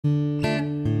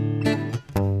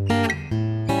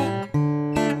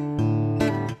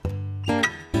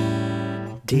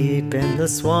the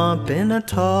swamp in a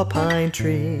tall pine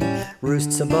tree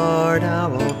roosts a barred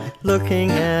owl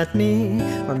looking at me.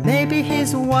 Or maybe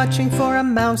he's watching for a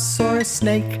mouse or a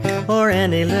snake or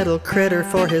any little critter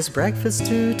for his breakfast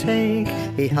to take.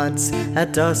 He hunts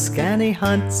at dusk and he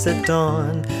hunts at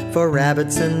dawn for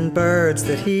rabbits and birds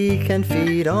that he can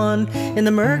feed on. In the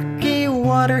murky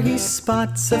water he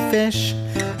spots a fish,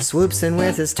 swoops in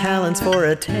with his talons for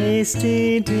a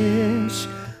tasty dish.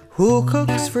 Who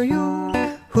cooks for you?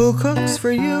 Who cooks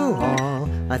for you all?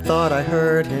 I thought I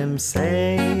heard him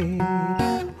say.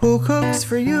 Who cooks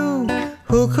for you?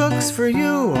 Who cooks for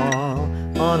you all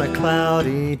on a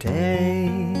cloudy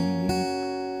day?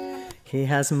 He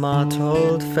has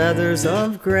mottled feathers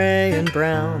of gray and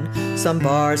brown. Some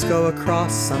bars go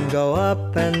across, some go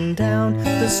up and down.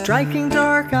 The striking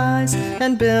dark eyes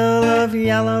and bill of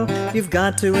yellow. You've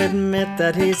got to admit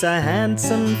that he's a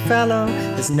handsome fellow.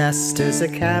 His nest is a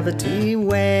cavity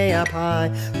way up high,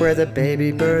 where the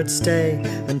baby birds stay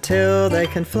until they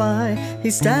can fly.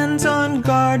 He stands on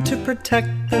guard to protect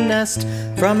the nest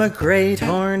from a great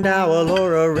horned owl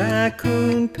or a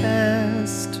raccoon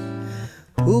pest.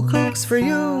 Who cooks for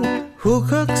you? Who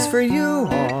cooks for you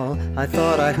all? I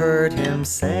thought I heard him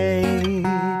say.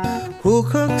 Who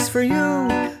cooks for you?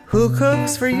 Who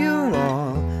cooks for you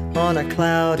all on a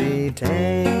cloudy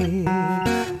day?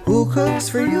 Who cooks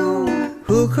for you?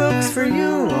 Who cooks for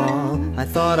you all? I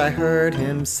thought I heard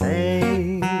him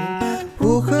say.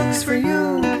 Who cooks for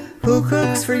you? Who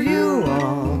cooks for you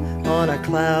all on a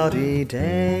cloudy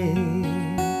day?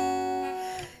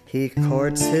 He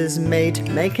courts his mate,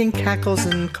 making cackles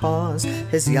and caws.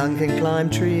 His young can climb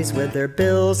trees with their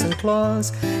bills and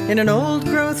claws. In an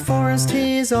old-growth forest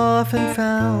he's often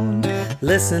found.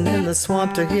 Listen in the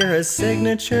swamp to hear his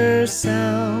signature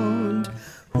sound.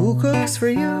 Who cooks for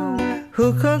you?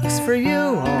 Who cooks for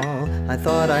you all? I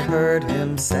thought I heard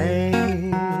him say.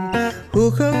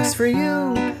 Who cooks for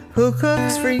you? Who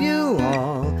cooks for you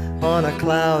all on a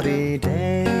cloudy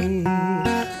day?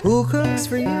 Who cooks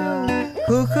for you?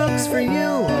 Who cooks for you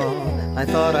all? I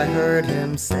thought I heard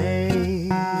him say.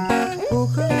 Who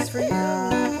cooks for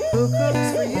you? Who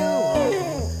cooks for you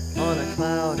all on a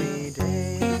cloudy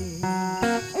day?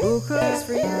 Who cooks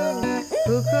for you?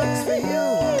 Who cooks for you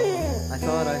all? I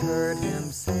thought I heard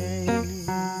him say.